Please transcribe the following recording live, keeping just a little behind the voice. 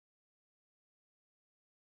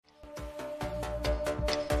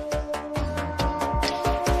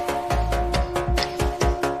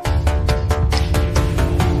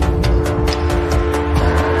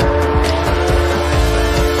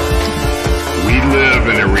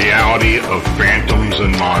the reality of phantoms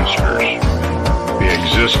and monsters. They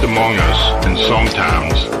exist among us, and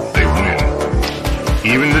sometimes they win.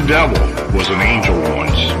 Even the devil was an angel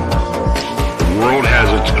once. The world has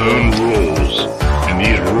its own rules, and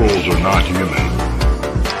these rules are not human.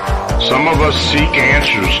 Some of us seek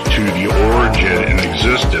answers to the origin and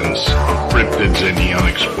existence of cryptids and the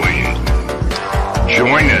unexplained.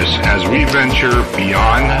 Join us as we venture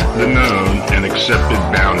beyond the known and accepted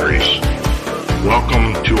boundaries.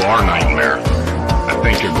 Welcome to our nightmare. I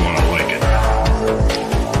think you're going to like it.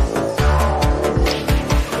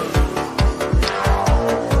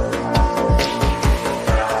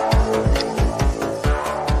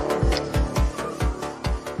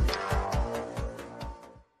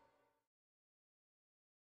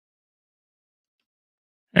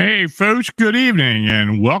 Hey, folks, good evening,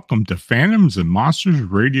 and welcome to Phantoms and Monsters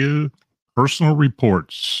Radio Personal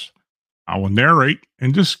Reports. I will narrate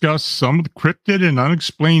and discuss some of the cryptid and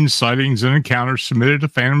unexplained sightings and encounters submitted to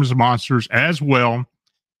Phantoms and Monsters, as well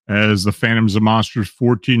as the Phantoms and Monsters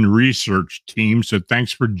 14 research team, so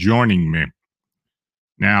thanks for joining me.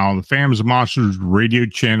 Now, the Phantoms and Monsters radio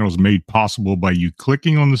channel is made possible by you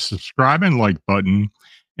clicking on the subscribe and like button,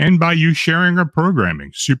 and by you sharing our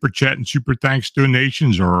programming. Super chat and super thanks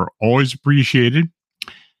donations are always appreciated.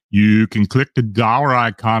 You can click the dollar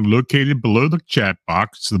icon located below the chat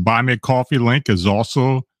box. The Buy Me a Coffee link is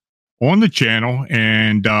also on the channel,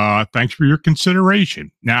 and thanks for your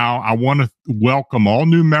consideration. Now, I want to welcome all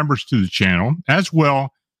new members to the channel, as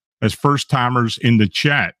well as first-timers in the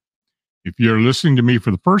chat. If you're listening to me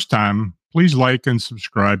for the first time, please like and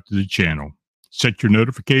subscribe to the channel. Set your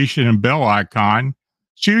notification and bell icon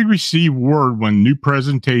so you receive word when new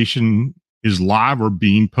presentation is live or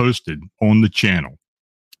being posted on the channel.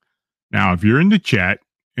 Now, if you're in the chat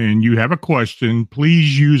and you have a question,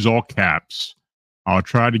 please use all caps. I'll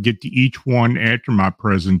try to get to each one after my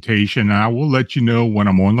presentation, and I will let you know when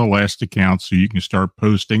I'm on the last account so you can start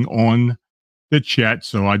posting on the chat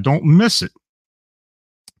so I don't miss it.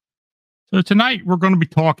 So tonight we're going to be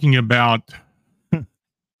talking about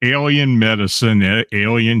alien medicine,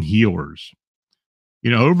 alien healers. You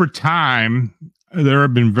know, over time, there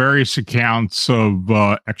have been various accounts of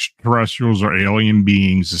extraterrestrials or alien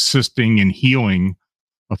beings assisting and healing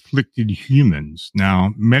afflicted humans.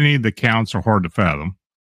 Now, many of the accounts are hard to fathom.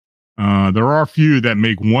 There are a few that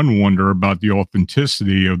make one wonder about the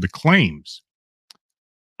authenticity of the claims.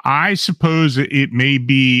 I suppose it may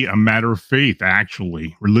be a matter of faith,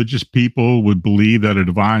 actually. Religious people would believe that a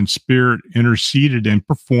divine spirit interceded and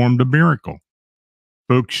performed a miracle.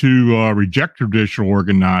 Folks who reject traditional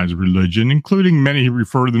organized religion, including many who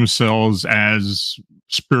refer to themselves as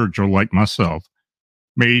spiritual, like myself,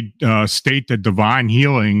 may state that divine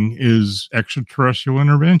healing is extraterrestrial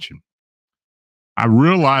intervention. I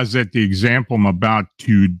realize that the example I'm about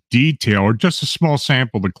to detail are just a small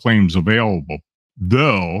sample of the claims available,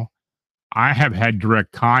 though I have had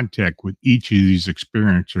direct contact with each of these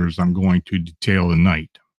experiencers I'm going to detail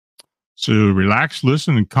tonight. So relax,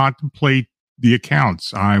 listen, and contemplate the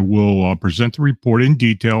accounts. I will present the report in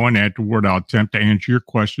detail, and afterward I'll attempt to answer your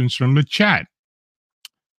questions from the chat.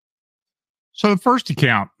 So the first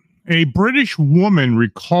account, a British woman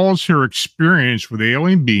recalls her experience with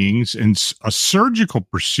alien beings and a surgical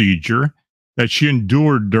procedure that she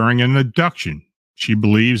endured during an abduction. She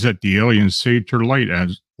believes that the aliens saved her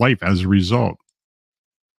life as a result.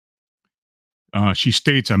 She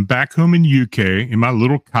states, I'm back home in the UK in my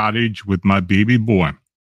little cottage with my baby boy.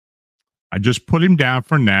 I just put him down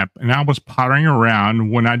for a nap, and I was pottering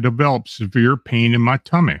around when I developed severe pain in my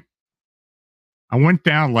tummy. I went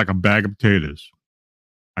down like a bag of potatoes.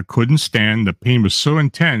 I couldn't stand. The pain was so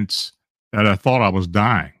intense that I thought I was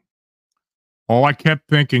dying. All I kept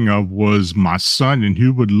thinking of was my son and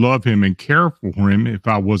who would love him and care for him if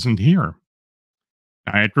I wasn't here.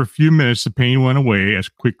 After a few minutes, the pain went away as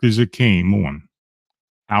quickly as it came on.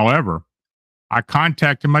 However, I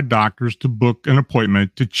contacted my doctors to book an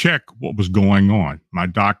appointment to check what was going on. My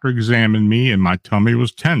doctor examined me and my tummy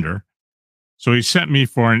was tender, so he sent me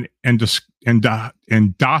for an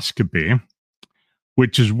endoscopy,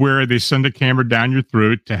 which is where they send a camera down your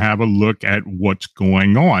throat to have a look at what's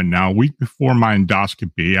going on. Now, a week before my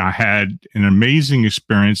endoscopy, I had an amazing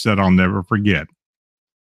experience that I'll never forget.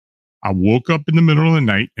 I woke up in the middle of the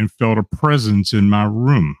night and felt a presence in my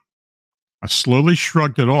room. I slowly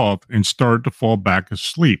shrugged it off and started to fall back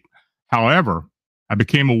asleep. However, I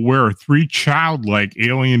became aware of 3 childlike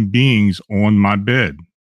alien beings on my bed.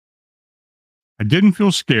 I didn't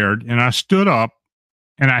feel scared, and I stood up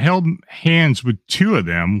and I held hands with 2 of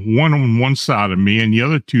them, one on one side of me and the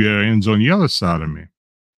other 2 aliens on the other side of me.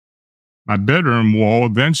 My bedroom wall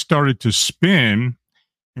then started to spin,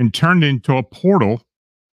 and turned into a portal,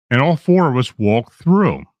 and all four of us walked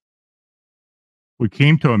through. We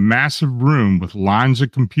came to a massive room with lines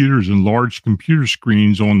of computers and large computer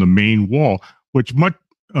screens on the main wall, which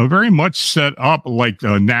very much set up like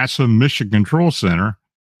the NASA Mission Control Center,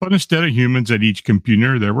 but instead of humans at each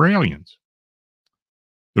computer, there were aliens.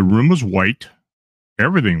 The room was white.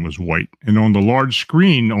 Everything was white. And on the large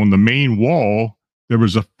screen on the main wall, there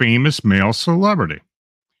was a famous male celebrity.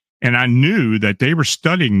 And I knew that they were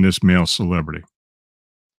studying this male celebrity.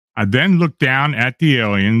 I then looked down at the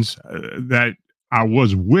aliens that I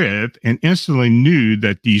was with and instantly knew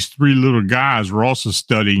that these three little guys were also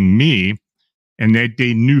studying me and that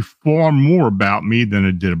they knew far more about me than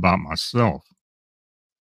I did about myself.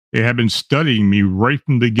 They had been studying me right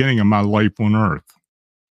from the beginning of my life on Earth.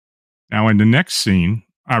 Now, in the next scene,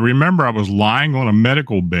 I remember I was lying on a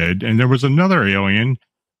medical bed and there was another alien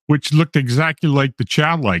which looked exactly like the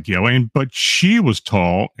childlike alien, but she was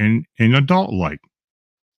tall and adult-like.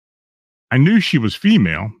 I knew she was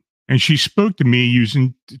female, and she spoke to me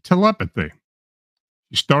using telepathy.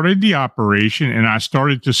 She started the operation, and I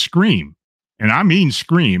started to scream. And I mean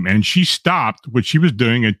scream, and she stopped what she was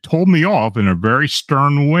doing and told me off in a very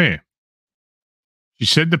stern way. She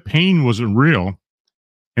said the pain wasn't real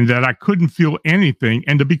and that I couldn't feel anything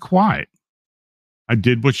and to be quiet. I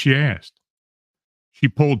did what she asked. She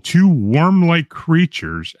pulled two worm-like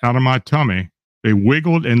creatures out of my tummy. They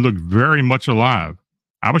wiggled and looked very much alive.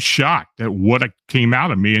 I was shocked at what came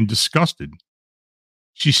out of me and disgusted.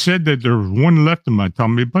 She said that there was one left in my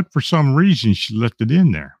tummy, but for some reason she left it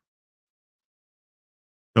in there.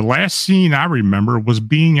 The last scene I remember was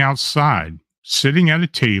being outside, sitting at a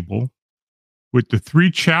table with the three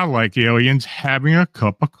childlike aliens having a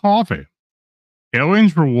cup of coffee.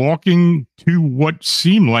 Aliens were walking to what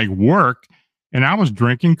seemed like work, and I was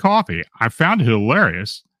drinking coffee. I found it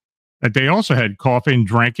hilarious that they also had coffee and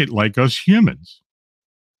drank it like us humans.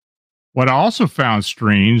 What I also found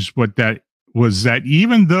strange was that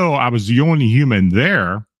even though I was the only human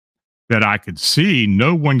there that I could see,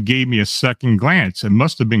 no one gave me a second glance. It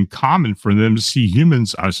must have been common for them to see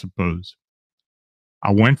humans, I suppose.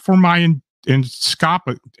 I went for my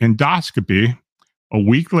endoscopy a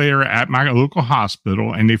week later at my local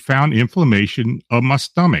hospital, and they found inflammation of my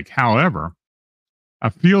stomach. However, I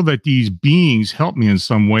feel that these beings helped me in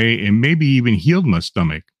some way and maybe even healed my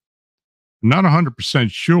stomach. I'm not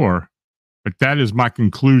 100% sure, but that is my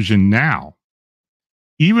conclusion now.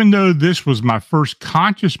 Even though this was my first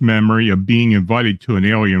conscious memory of being invited to an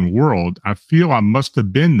alien world, I feel I must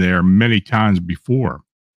have been there many times before.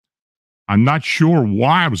 I'm not sure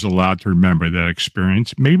why I was allowed to remember that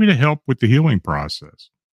experience, maybe to help with the healing process.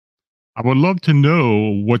 I would love to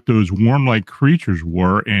know what those worm-like creatures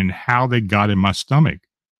were and how they got in my stomach.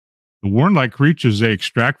 The worm-like creatures they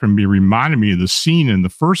extract from me reminded me of the scene in the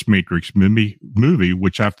first Matrix movie,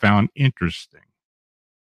 which I found interesting.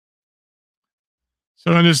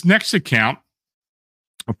 So in this next account,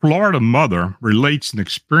 a Florida mother relates an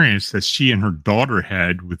experience that she and her daughter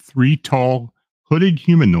had with three tall, hooded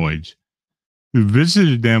humanoids who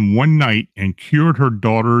visited them one night and cured her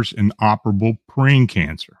daughter's inoperable brain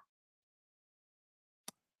cancer.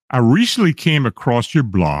 I recently came across your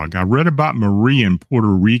blog. I read about Marie in Puerto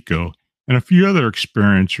Rico and a few other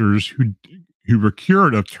experiencers who were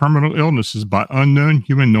cured of terminal illnesses by unknown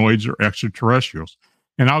humanoids or extraterrestrials.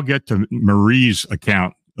 And I'll get to Marie's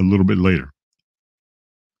account a little bit later.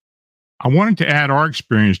 I wanted to add our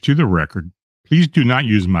experience to the record. Please do not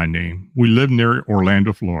use my name. We live near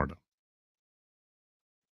Orlando, Florida.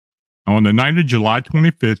 On the night of July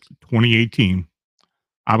 25th, 2018,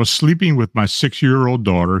 I was sleeping with my 6-year-old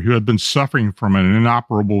daughter who had been suffering from an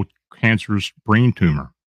inoperable cancerous brain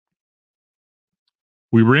tumor.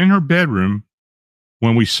 We were in her bedroom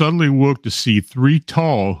when we suddenly woke to see three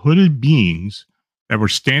tall, hooded beings that were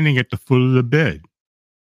standing at the foot of the bed.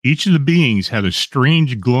 Each of the beings had a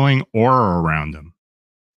strange glowing aura around them.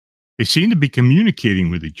 They seemed to be communicating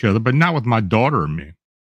with each other, but not with my daughter or me.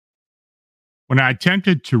 When I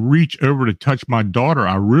attempted to reach over to touch my daughter,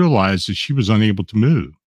 I realized that she was unable to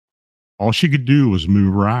move. All she could do was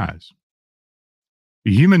move her eyes.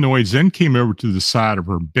 The humanoids then came over to the side of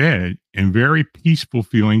her bed, and very peaceful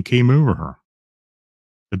feeling came over her.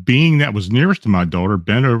 The being that was nearest to my daughter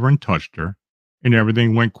bent over and touched her, and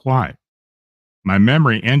everything went quiet. My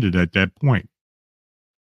memory ended at that point.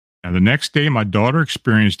 Now, the next day, my daughter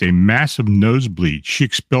experienced a massive nosebleed. She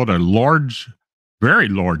expelled a very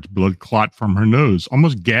large blood clot from her nose,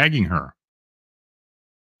 almost gagging her.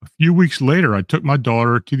 A few weeks later, I took my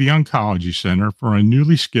daughter to the oncology center for a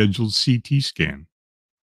newly scheduled CT scan.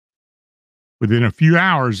 Within a few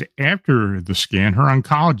hours after the scan, her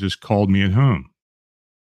oncologist called me at home.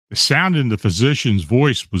 The sound in the physician's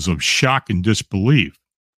voice was of shock and disbelief.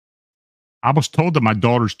 I was told that my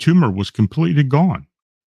daughter's tumor was completely gone,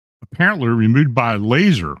 apparently removed by a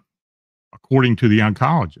laser, according to the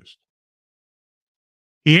oncologist.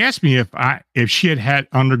 He asked me if she had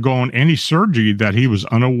undergone any surgery that he was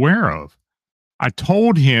unaware of. I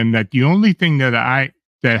told him that the only thing that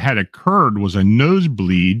had occurred was a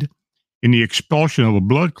nosebleed in the expulsion of a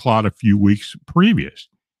blood clot a few weeks previous.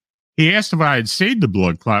 He asked if I had saved the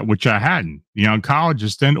blood clot, which I hadn't. The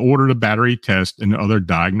oncologist then ordered a battery test and other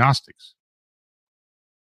diagnostics.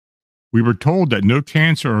 We were told that no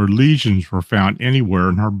cancer or lesions were found anywhere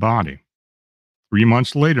in her body. 3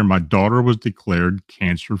 months later, my daughter was declared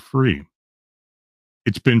cancer-free.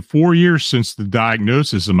 It's been 4 years since the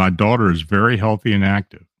diagnosis, and my daughter is very healthy and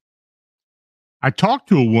active. I talked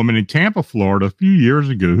to a woman in Tampa, Florida, a few years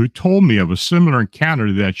ago who told me of a similar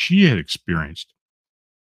encounter that she had experienced.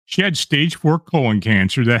 She had stage 4 colon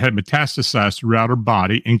cancer that had metastasized throughout her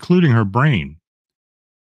body, including her brain.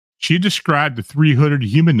 She described the 3 hooded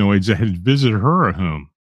humanoids that had visited her at home.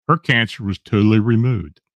 Her cancer was totally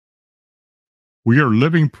removed. We are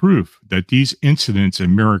living proof that these incidents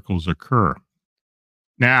and miracles occur.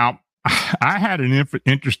 Now, I had an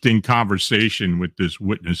interesting conversation with this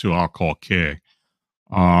witness who I'll call Kay.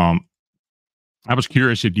 I was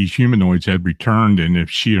curious if these humanoids had returned and if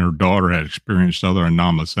she and her daughter had experienced other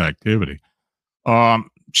anomalous activity.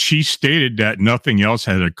 She stated that nothing else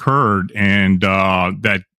had occurred and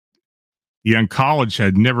that the oncologist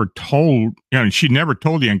had never told, she never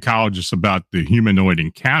told the oncologist about the humanoid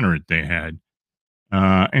encounter that they had.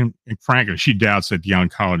 And frankly, she doubts that the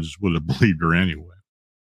oncologist would have believed her anyway.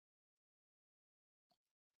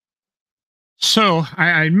 So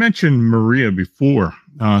I mentioned Maria before.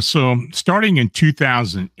 So starting in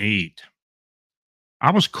 2008,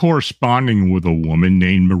 I was corresponding with a woman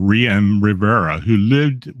named Maria M. Rivera who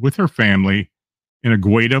lived with her family in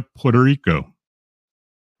Aguada, Puerto Rico.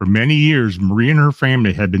 For many years, Maria and her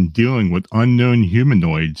family had been dealing with unknown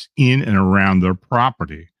humanoids in and around their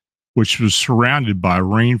property, which was surrounded by a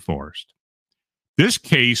rainforest. This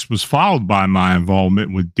case was followed by my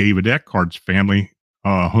involvement with David Eckhart's family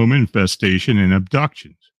home infestation and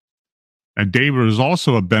abductions. And David was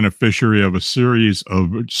also a beneficiary of a series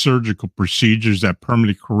of surgical procedures that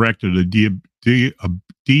permanently corrected a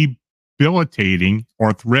debilitating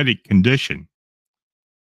arthritic condition.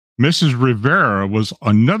 Mrs. Rivera was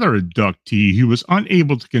another abductee who was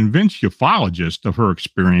unable to convince ufologists of her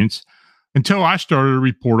experience until I started to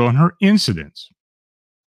report on her incidents.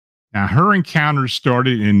 Now, her encounters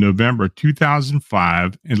started in November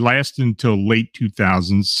 2005 and lasted until late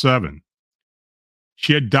 2007.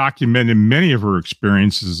 She had documented many of her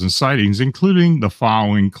experiences and sightings, including the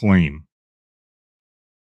following claim.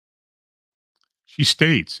 She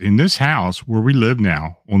states, in this house where we live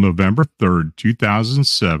now, on November 3rd,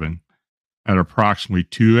 2007, at approximately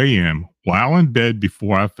 2 a.m., while in bed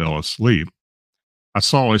before I fell asleep, I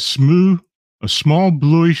saw a small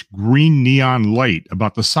bluish green neon light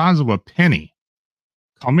about the size of a penny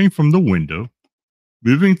coming from the window,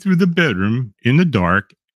 moving through the bedroom in the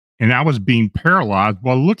dark, and I was being paralyzed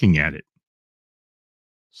while looking at it.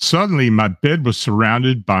 Suddenly, my bed was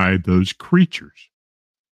surrounded by those creatures.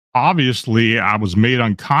 Obviously, I was made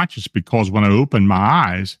unconscious because when I opened my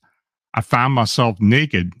eyes, I found myself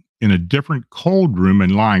naked in a different cold room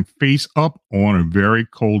and lying face up on a very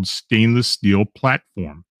cold stainless steel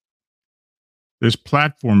platform. This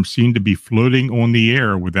platform seemed to be floating on the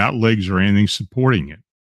air without legs or anything supporting it.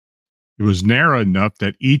 It was narrow enough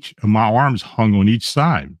that each of my arms hung on each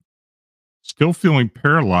side. Still feeling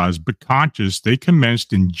paralyzed but conscious, they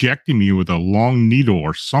commenced injecting me with a long needle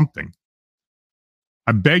or something.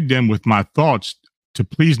 I begged them with my thoughts to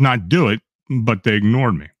please not do it, but they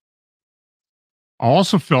ignored me. I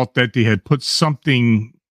also felt that they had put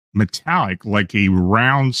something metallic, like a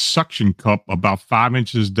round suction cup about 5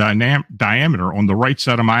 inches diameter on the right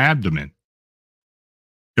side of my abdomen.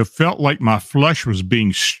 It felt like my flesh was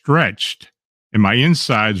being stretched and my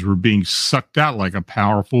insides were being sucked out like a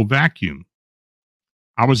powerful vacuum.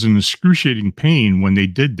 I was in excruciating pain when they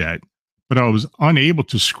did that, but I was unable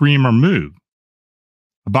to scream or move.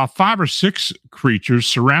 About 5 or 6 creatures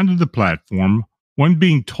surrounded the platform, one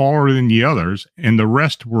being taller than the others, and the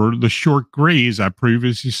rest were the short grays I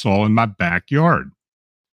previously saw in my backyard.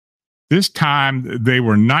 This time, they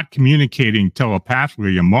were not communicating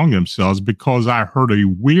telepathically among themselves because I heard a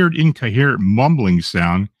weird, incoherent mumbling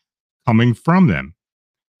sound coming from them.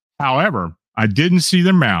 However, I didn't see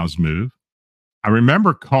their mouths move. I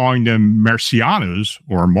remember calling them Marcianos,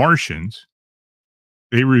 or Martians.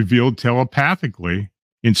 They revealed telepathically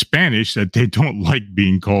in Spanish that they don't like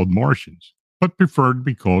being called Martians. but preferred to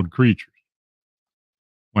be called creatures.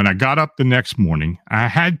 When I got up the next morning, I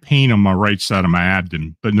had pain on my right side of my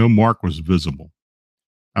abdomen, but no mark was visible.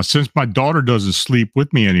 Now, since my daughter doesn't sleep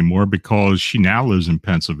with me anymore because she now lives in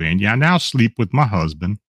Pennsylvania, I now sleep with my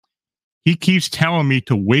husband. He keeps telling me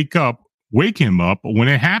to wake him up when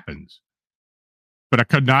it happens, but I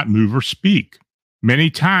could not move or speak. Many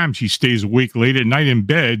times he stays awake late at night in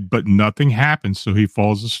bed, but nothing happens, so he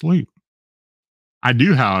falls asleep. I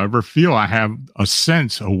do, however, feel I have a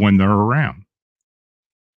sense of when they're around.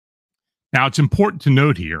 Now, it's important to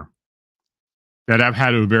note here that I've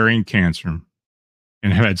had ovarian cancer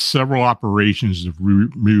and have had several operations to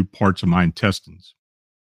remove parts of my intestines.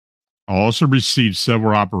 I also received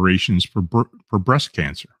several operations for breast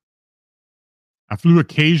cancer. I flew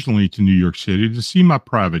occasionally to New York City to see my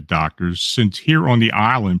private doctors, since here on the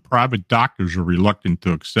island, private doctors are reluctant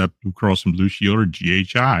to accept Blue Cross and Blue Shield or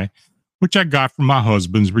GHI, which I got from my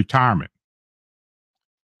husband's retirement.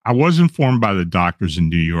 I was informed by the doctors in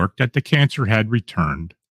New York that the cancer had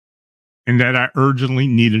returned and that I urgently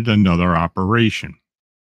needed another operation.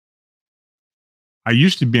 I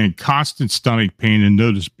used to be in constant stomach pain and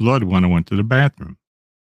noticed blood when I went to the bathroom.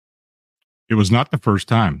 It was not the first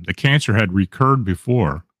time. The cancer had recurred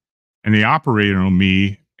before, and they operated on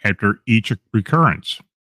me after each recurrence.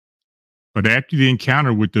 But after the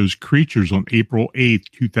encounter with those creatures on April 8th,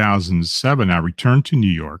 2007, I returned to New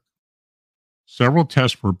York. Several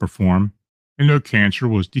tests were performed, and no cancer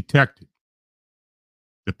was detected.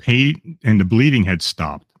 The pain and the bleeding had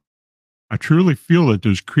stopped. I truly feel that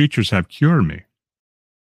those creatures have cured me.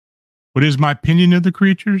 What is my opinion of the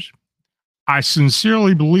creatures? I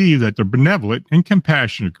sincerely believe that they're benevolent and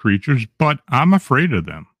compassionate creatures, but I'm afraid of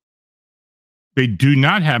them. They do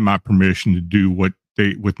not have my permission to do with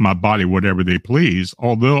my body whatever they please,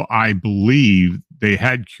 although I believe they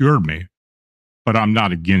had cured me, but I'm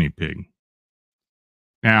not a guinea pig.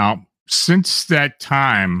 Now, since that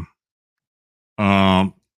time,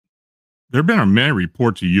 there have been many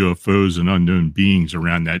reports of UFOs and unknown beings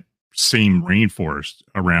around that same rainforest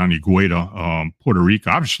around Igueta, Puerto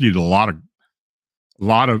Rico. I've seen a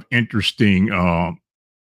lot of interesting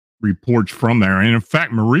reports from there. And in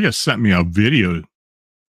fact, Maria sent me a video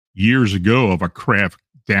years ago of a craft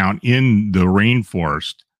down in the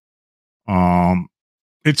rainforest.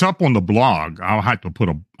 It's up on the blog. I'll have to put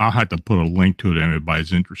a link to it if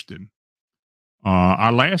anybody's interested. I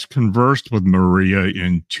last conversed with Maria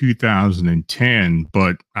in 2010,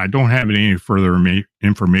 but I don't have any further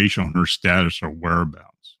information on her status or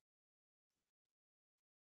whereabouts.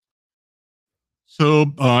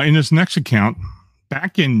 So in this next account,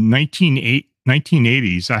 back in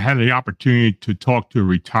 1980s, I had the opportunity to talk to a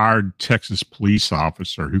retired Texas police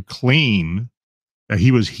officer who claimed that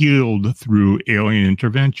he was healed through alien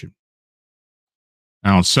intervention.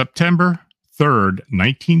 Now, on September 3rd,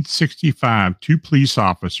 1965, two police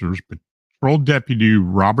officers, Patrol Deputy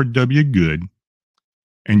Robert W. Good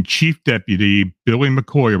and Chief Deputy Billy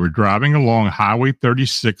McCoy, were driving along Highway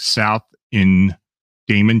 36 south in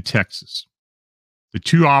Damon, Texas. The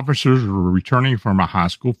two officers were returning from a high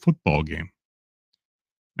school football game.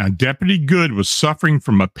 Now, Deputy Good was suffering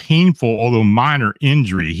from a painful, although minor,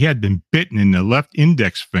 injury. He had been bitten in the left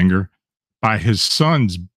index finger by his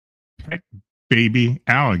son's pet baby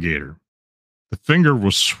alligator. The finger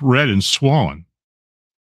was red and swollen.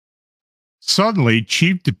 Suddenly,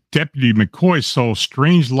 Chief Deputy McCoy saw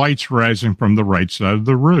strange lights rising from the right side of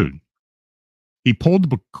the road. He pulled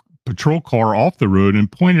the patrol car off the road and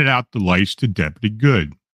pointed out the lights to Deputy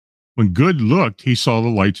Good. When Good looked, he saw the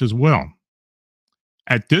lights as well.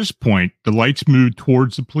 At this point, the lights moved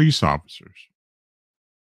towards the police officers.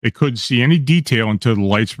 They couldn't see any detail until the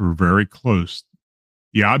lights were very close.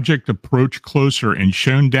 The object approached closer and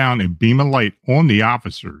shone down a beam of light on the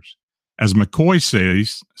officers. As McCoy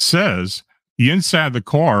says, the inside of the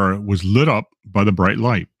car was lit up by the bright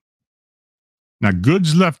light. Now,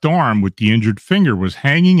 Good's left arm with the injured finger was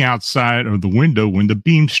hanging outside of the window when the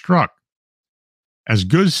beam struck. As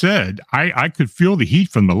Good said, I could feel the heat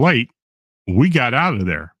from the light. We got out of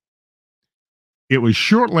there. It was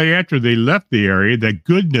shortly after they left the area that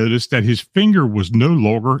Good noticed that his finger was no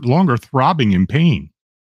longer throbbing in pain.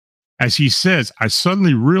 As he says, I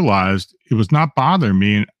suddenly realized it was not bothering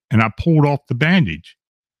me, and I pulled off the bandage.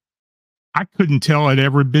 I couldn't tell I'd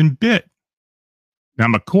ever been bit. Now,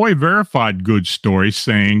 McCoy verified Good's story,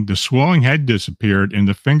 saying the swelling had disappeared and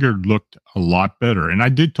the finger looked a lot better. And I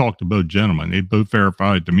did talk to both gentlemen. They both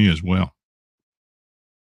verified it to me as well.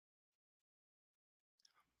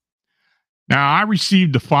 Now, I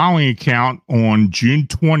received the following account on June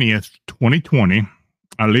 20th, 2020.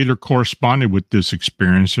 I later corresponded with this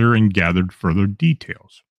experiencer and gathered further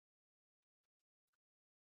details.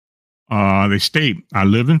 They state, I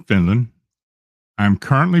live in Finland. I'm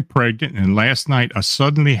currently pregnant, and last night I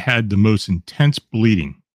suddenly had the most intense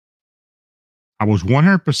bleeding. I was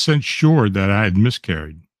 100% sure that I had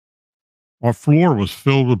miscarried. Our floor was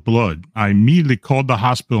filled with blood. I immediately called the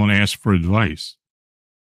hospital and asked for advice.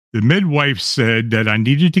 The midwife said that I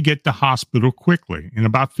needed to get to the hospital quickly. In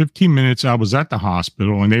about 15 minutes, I was at the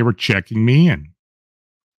hospital and they were checking me in.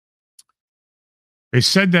 They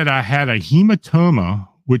said that I had a hematoma,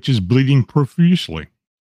 which is bleeding profusely.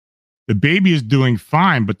 The baby is doing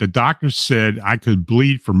fine, but the doctor said I could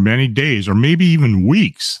bleed for many days or maybe even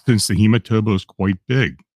weeks since the hematoma is quite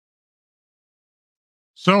big.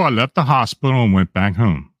 So I left the hospital and went back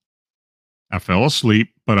home. I fell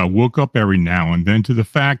asleep, but I woke up every now and then to the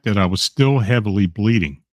fact that I was still heavily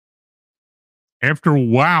bleeding. After a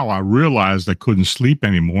while, I realized I couldn't sleep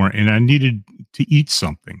anymore and I needed to eat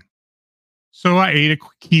something. So I ate a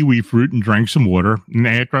kiwi fruit and drank some water, and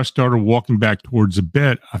after I started walking back towards the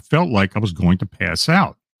bed, I felt like I was going to pass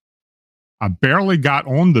out. I barely got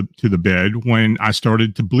to the bed when I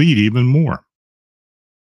started to bleed even more.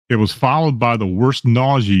 It was followed by the worst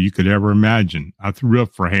nausea you could ever imagine. I threw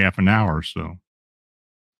up for half an hour or so.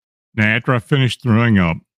 Now, after I finished throwing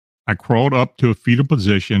up, I crawled up to a fetal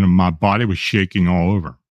position and my body was shaking all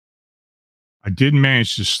over. I did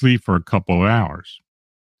manage to sleep for a couple of hours.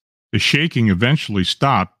 The shaking eventually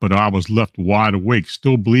stopped, but I was left wide awake,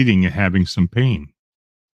 still bleeding and having some pain.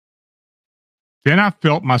 Then I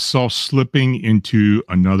felt myself slipping into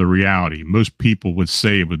another reality. Most people would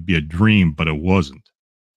say it would be a dream, but it wasn't.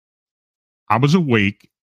 I was awake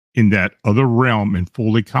in that other realm and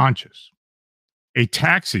fully conscious. A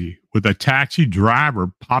taxi with a taxi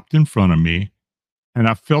driver popped in front of me, and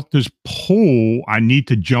I felt this pull. I need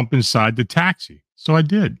to jump inside the taxi. So I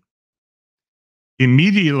did.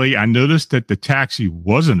 Immediately, I noticed that the taxi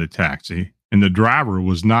wasn't a taxi and the driver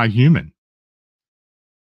was not human.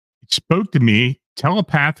 He spoke to me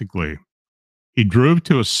telepathically. He drove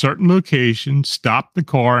to a certain location, stopped the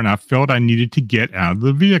car, and I felt I needed to get out of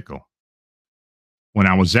the vehicle. When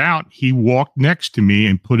I was out, he walked next to me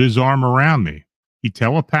and put his arm around me. He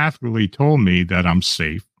telepathically told me that I'm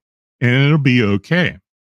safe and it'll be okay.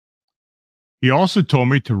 He also told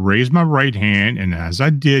me to raise my right hand, and as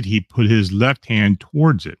I did, he put his left hand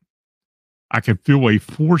towards it. I could feel a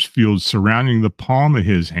force field surrounding the palm of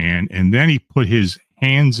his hand, and then he put his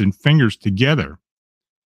hands and fingers together.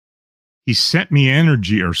 He sent me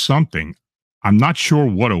energy or something. I'm not sure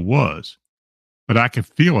what it was, but I could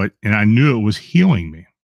feel it, and I knew it was healing me.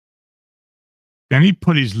 Then he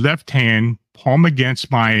put his left hand palm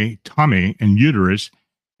against my tummy and uterus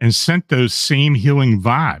and sent those same healing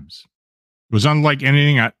vibes. It was unlike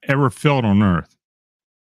anything I ever felt on earth.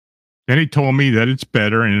 Then he told me that it's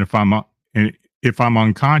better and if I'm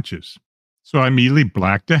unconscious. So I immediately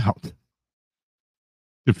blacked out.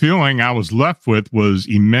 The feeling I was left with was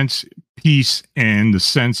immense peace and the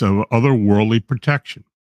sense of otherworldly protection.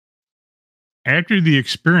 After the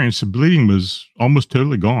experience, the bleeding was almost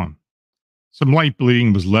totally gone. Some light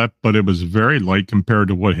bleeding was left, but it was very light compared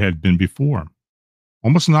to what had been before.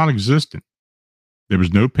 Almost non-existent. There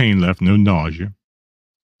was no pain left, no nausea.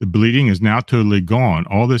 The bleeding is now totally gone.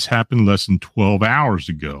 All this happened less than 12 hours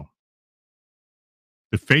ago.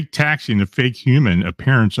 The fake taxi and the fake human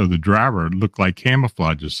appearance of the driver looked like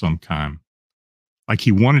camouflage of some kind. Like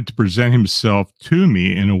he wanted to present himself to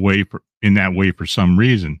me in that way for some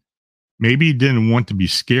reason. Maybe he didn't want to be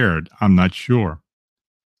scared. I'm not sure.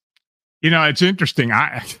 You know, it's interesting.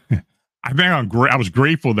 I think I was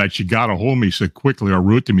grateful that she got a hold of me so quickly or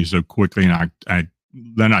wrote to me so quickly. And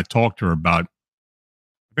then I talked to her about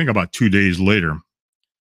 2 days later.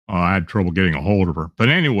 I had trouble getting a hold of her. But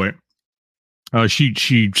anyway,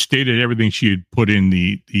 she stated everything she had put in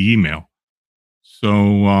the email.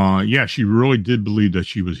 So, yeah, she really did believe that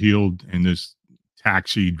she was healed. And this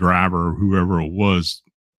taxi driver or whoever it was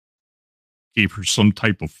gave her some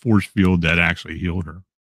type of force field that actually healed her.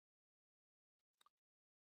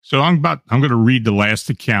 So I'm going to read the last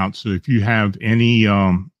account. So if you have any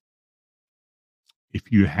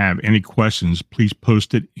questions, please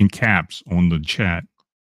post it in caps on the chat.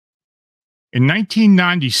 In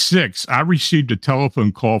 1996, I received a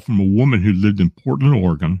telephone call from a woman who lived in Portland,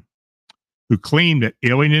 Oregon, who claimed that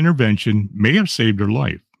alien intervention may have saved her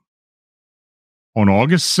life. On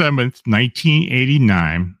August 7th,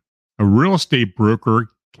 1989, a real estate broker,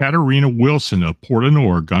 Katarina Wilson of Portland,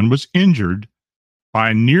 Oregon, was injured by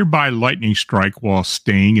a nearby lightning strike while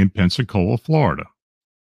staying in Pensacola, Florida.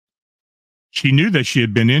 She knew that she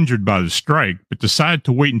had been injured by the strike, but decided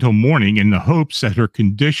to wait until morning in the hopes that her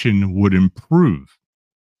condition would improve.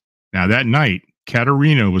 Now, that night,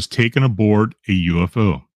 Katarina was taken aboard a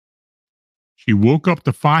UFO. She woke up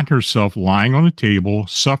to find herself lying on a table,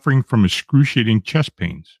 suffering from excruciating chest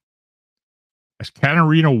pains. As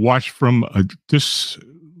Katerina watched from a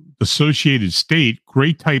disassociated state,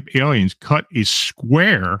 gray-type aliens cut a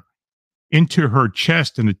square into her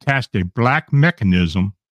chest and attached a black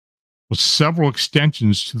mechanism with several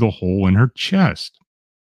extensions to the hole in her chest.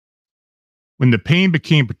 When the pain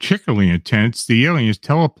became particularly intense, the aliens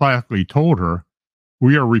telepathically told her,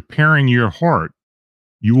 "We are repairing your heart.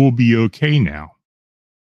 You will be okay now."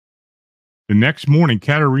 The next morning,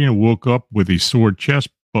 Katerina woke up with a sore chest,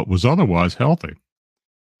 but was otherwise healthy.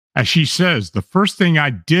 As she says, "The first thing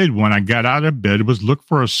I did when I got out of bed was look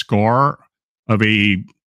for a scar of a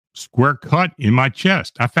square cut in my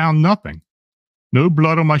chest. I found nothing. No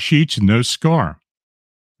blood on my sheets and no scar.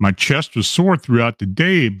 My chest was sore throughout the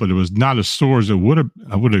day, but it was not as sore as I would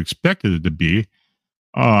have expected it to be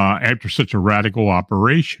after such a radical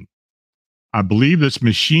operation. I believe this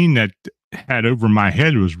machine that had over my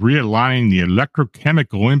head was realigning the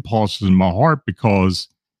electrochemical impulses in my heart because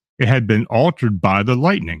it had been altered by the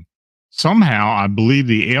lightning. Somehow, I believe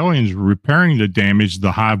the aliens were repairing the damage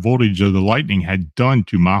the high voltage of the lightning had done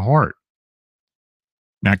to my heart."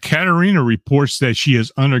 Now, Katerina reports that she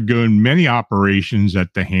has undergone many operations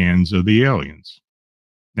at the hands of the aliens.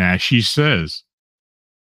 Now, she says,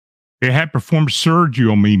 "They had performed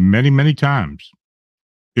surgery on me many, many times.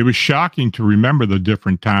 It was shocking to remember the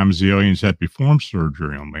different times the aliens had performed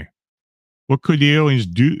surgery on me. What could the aliens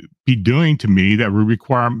be doing to me that would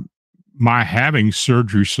require my having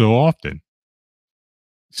surgery so often?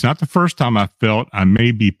 It's not the first time I felt I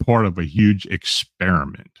may be part of a huge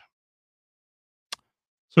experiment."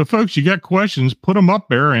 So, folks, you got questions, put them up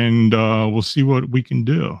there, and we'll see what we can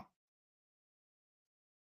do.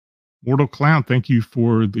 Mortal Clown, thank you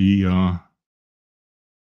for the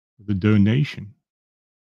donation.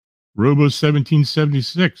 Robo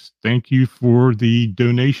 1776, thank you for the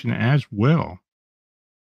donation as well.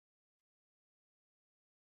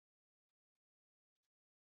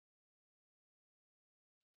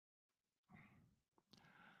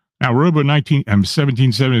 Now, Robo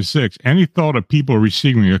 1776, any thought of people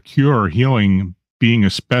receiving a cure or healing being a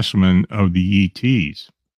specimen of the ETs?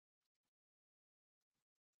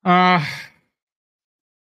 Not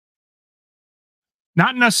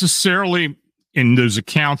necessarily in those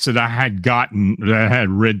accounts that I had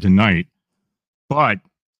read tonight, but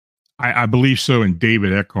I believe so in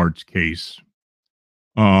David Eckhart's case.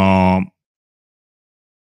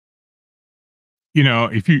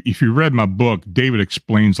 If you read my book, David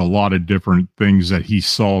explains a lot of different things that he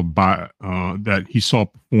saw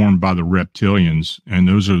performed by the reptilians, and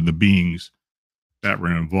those are the beings that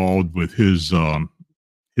were involved with his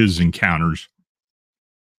encounters.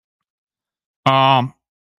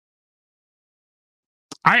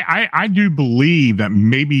 I do believe that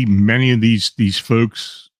maybe many of these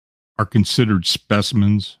folks are considered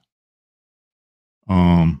specimens.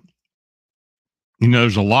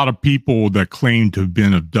 There's a lot of people that claim to have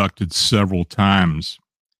been abducted several times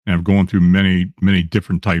and have gone through many, many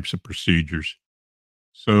different types of procedures.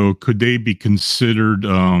 So could they be considered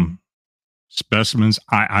specimens?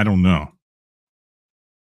 I don't know.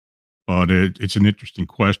 But it's an interesting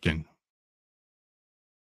question.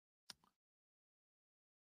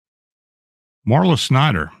 Marla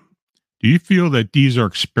Snyder, do you feel that these are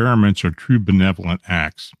experiments or true benevolent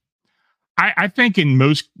acts? I think in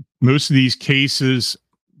most of these cases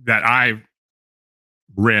that I've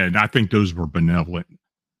read, I think those were benevolent.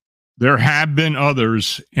 There have been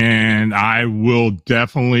others, and I will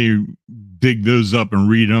definitely dig those up and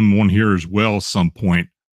read them on here as well at some point,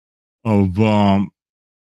 of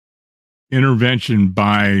intervention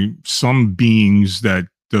by some beings that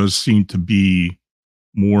does seem to be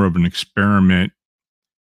more of an experiment.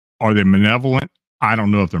 Are they malevolent? I don't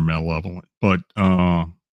know if they're malevolent, but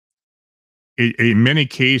in many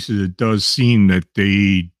cases, it does seem that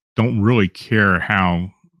they don't really care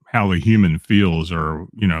how the human feels, or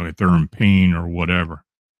if they're in pain or whatever.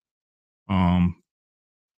 Kind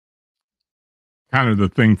of the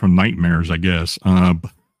thing from nightmares, I guess.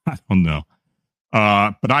 But I don't know.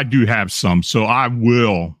 But I do have some, so I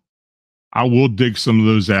will dig some of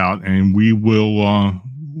those out, and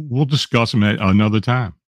we'll discuss them at another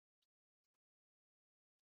time.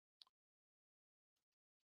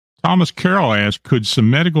 Thomas Carroll asked, could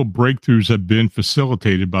some medical breakthroughs have been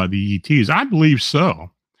facilitated by the ETs? I believe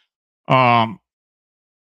so. I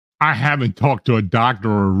haven't talked to a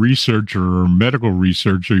doctor or a researcher or a medical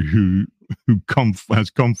researcher who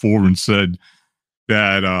has come forward and said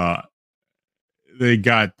that they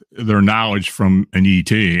got their knowledge from an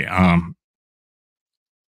ET.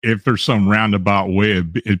 If there's some roundabout way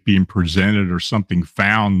of it being presented or something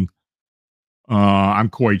found I'm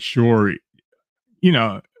quite sure, you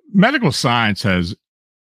know, medical science has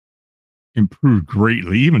improved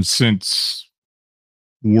greatly, even since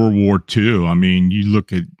World War II. I mean, you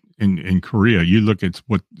look at in Korea, you look at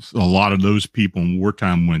what a lot of those people in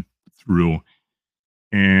wartime went through,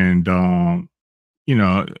 and the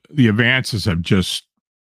advances have just,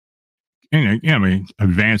 and I mean,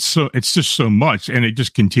 advanced. So it's just so much, and it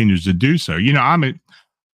just continues to do so.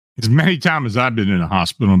 As many times as I've been in a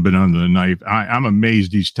hospital and been under the knife, I'm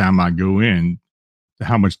amazed each time I go in to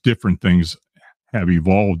how much different things have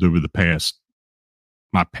evolved over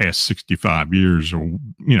my past 65 years, or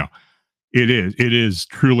it is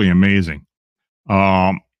truly amazing.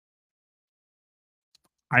 I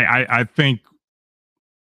think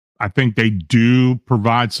they do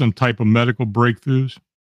provide some type of medical breakthroughs.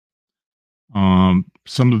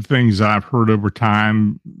 Some of the things I've heard over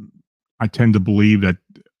time, I tend to believe that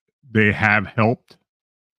they have helped.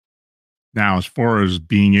 Now, as far as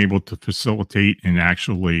being able to facilitate and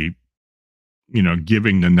actually,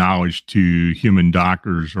 giving the knowledge to human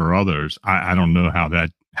doctors or others, I don't know how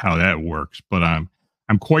that works, but I'm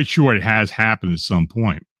quite sure it has happened at some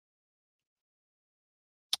point.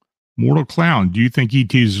 Mortal Clown, do you think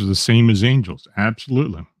ETs are the same as angels?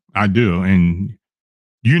 Absolutely, I do, and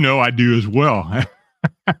I do as well,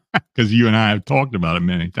 because you and I have talked about it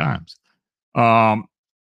many times. I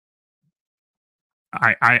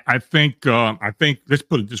think let's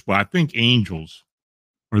put it this way. I think angels,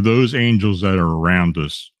 or those angels that are around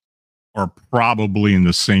us, are probably in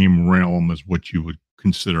the same realm as what you would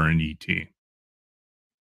consider an ET.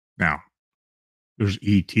 Now, there's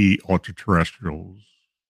ET ultra-terrestrials,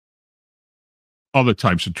 other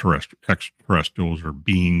types of extraterrestrials or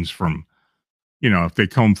beings from, if they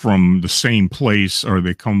come from the same place or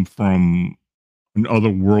they come from an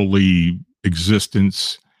otherworldly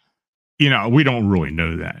existence, we don't really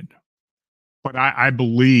know that. But I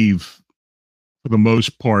believe, for the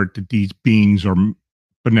most part, that these beings are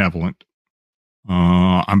benevolent.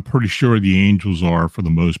 I'm pretty sure the angels are, for the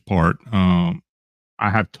most part. I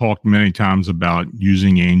have talked many times about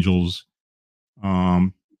using angels.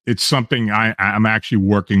 It's something I'm actually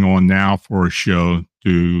working on now for a show,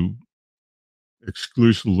 to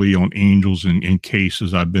exclusively on angels and in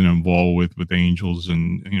cases I've been involved with angels,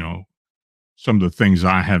 and some of the things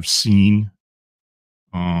I have seen.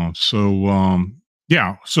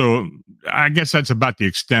 Yeah, so I guess that's about the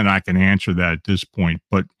extent I can answer that at this point.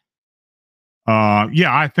 But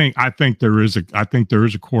yeah, I think there is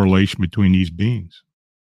a correlation between these beings.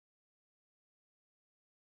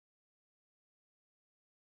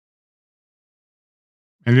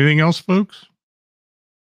 Anything else, folks?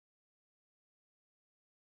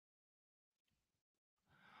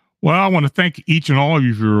 Well, I want to thank each and all of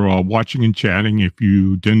you for watching and chatting. If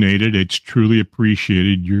you donated, it's truly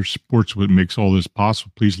appreciated. Your support's what makes all this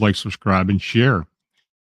possible. Please like, subscribe, and share.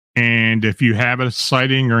 And if you have a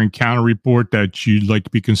sighting or encounter report that you'd like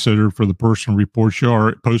to be considered for the personal report show,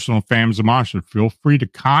 or posted on Phantoms and Monsters, feel free to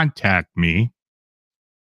contact me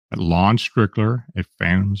at Lon Strickler at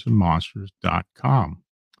phantomsandmonsters.com.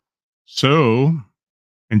 So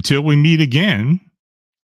until we meet again,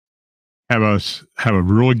 have a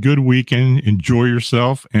really good weekend. Enjoy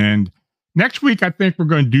yourself. And next week, I think we're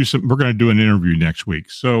going to do an interview next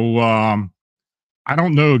week. So I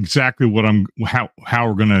don't know exactly how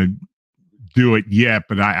we're going to do it yet,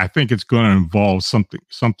 but I think it's going to involve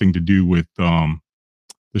something to do with the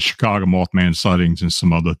Chicago Mothman sightings and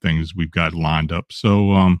some other things we've got lined up.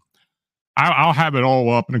 So I'll have it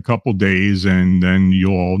all up in a couple days, and then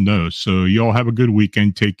you'll all know. So you all have a good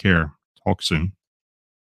weekend. Take care. Talk soon.